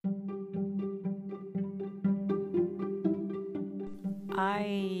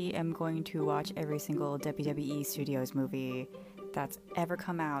I am going to watch every single WWE Studios movie that's ever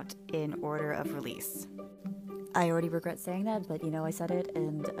come out in order of release. I already regret saying that, but I said it,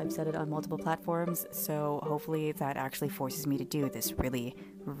 and I've said it on multiple platforms, so hopefully that actually forces me to do this really,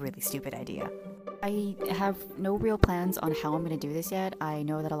 really stupid idea. I have no real plans on how I'm going to do this yet. I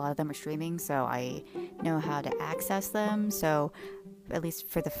know that a lot of them are streaming, so I know how to access them. So, at least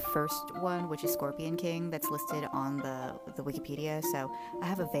for the first one, which is Scorpion King, that's listed on the Wikipedia. So, I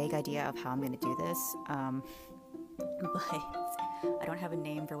have a vague idea of how I'm going to do this. But I don't have a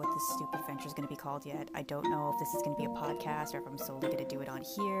name for what this stupid venture is going to be called yet. I don't know if this is going to be a podcast or if I'm solely going to do it on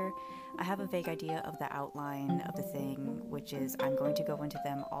here. I have a vague idea of the outline of the thing, which is I'm going to go into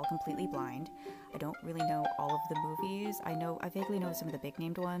them all completely blind. I don't really know all of the movies. I vaguely know some of the big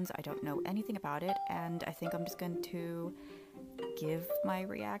named ones. I don't know anything about it, and I think I'm just going to give my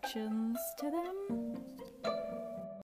reactions to them.